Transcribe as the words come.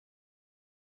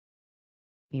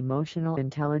Emotional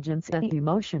Intelligence and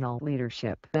Emotional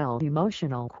Leadership.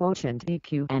 Emotional Quotient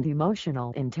 (EQ) and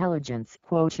Emotional Intelligence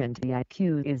Quotient. The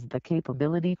IQ is the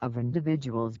capability of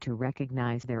individuals to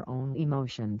recognize their own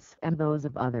emotions and those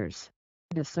of others,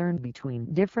 discern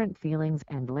between different feelings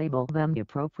and label them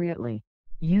appropriately,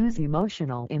 use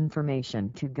emotional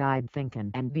information to guide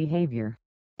thinking and behavior,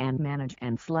 and manage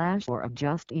and/or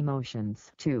adjust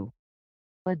emotions. 2.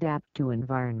 Adapt to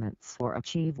environments or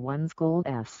achieve one's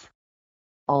goals.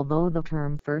 Although the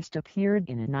term first appeared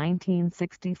in a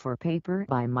 1964 paper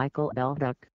by Michael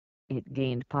Beldoch, it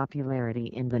gained popularity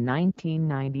in the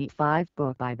 1995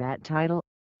 book by that title,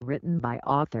 written by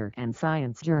author and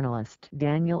science journalist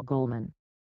Daniel Goleman.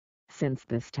 Since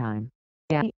this time,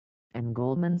 Beldoch and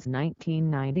Goleman's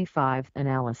 1995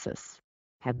 analysis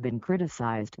have been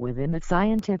criticized within the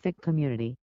scientific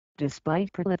community,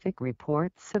 despite prolific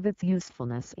reports of its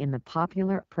usefulness in the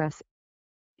popular press.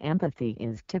 Empathy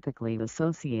is typically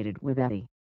associated with ETI,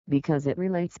 because it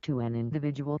relates to an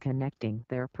individual connecting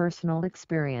their personal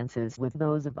experiences with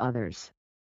those of others.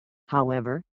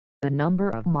 However, a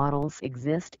number of models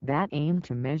exist that aim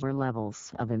to measure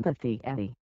levels of empathy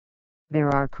ETI. There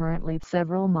are currently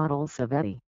several models of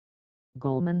ETI.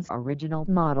 Goleman's original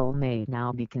model may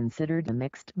now be considered a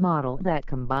mixed model that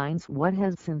combines what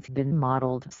has since been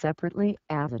modeled separately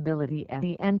as ability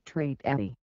ETI and trait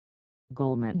ETI.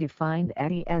 Goleman defined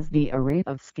ETI as the array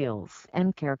of skills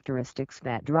and characteristics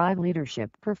that drive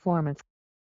leadership performance.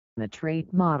 The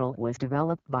trait model was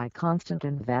developed by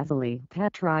Konstantin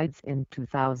Vasily-Petrides in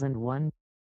 2001.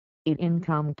 It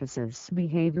encompasses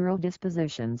behavioral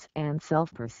dispositions and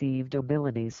self-perceived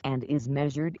abilities and is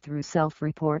measured through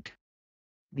self-report.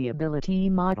 The ability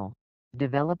model,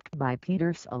 developed by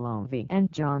Peter Salovey and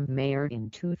John Mayer in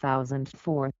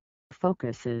 2004,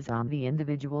 focuses on the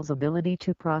individual's ability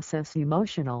to process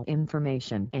emotional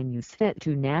information and use it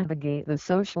to navigate the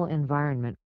social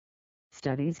environment.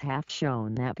 Studies have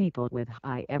shown that people with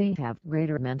high ETI have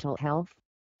greater mental health,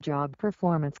 job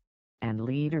performance, and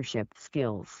leadership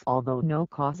skills. Although no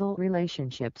causal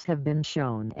relationships have been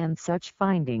shown, and such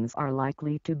findings are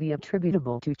likely to be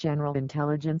attributable to general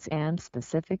intelligence and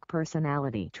specific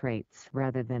personality traits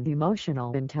rather than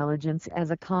emotional intelligence as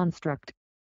a construct.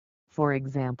 For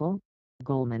example,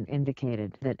 Goleman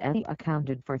indicated that ETI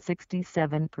accounted for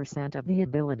 67% of the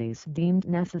abilities deemed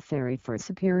necessary for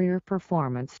superior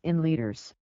performance in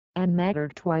leaders, and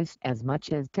mattered twice as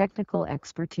much as technical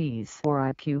expertise or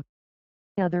IQ.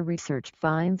 Other research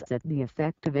finds that the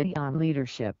effect of ETI on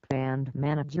leadership and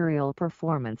managerial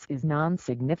performance is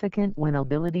non-significant when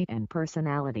ability and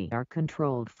personality are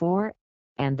controlled for,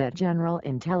 and that general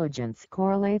intelligence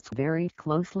correlates very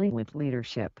closely with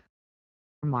leadership.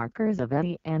 Markers of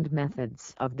ETI and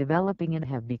methods of developing it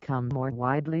have become more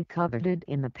widely coveted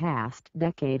in the past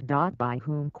decade. By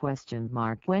whom?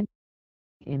 When.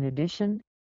 In addition,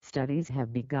 studies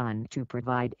have begun to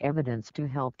provide evidence to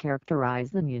help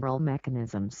characterize the neural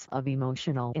mechanisms of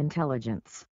emotional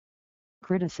intelligence.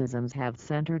 Criticisms have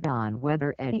centered on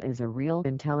whether ETI is a real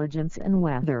intelligence and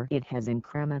whether it has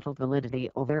incremental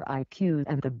validity over IQ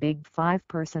and the Big Five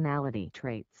personality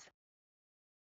traits.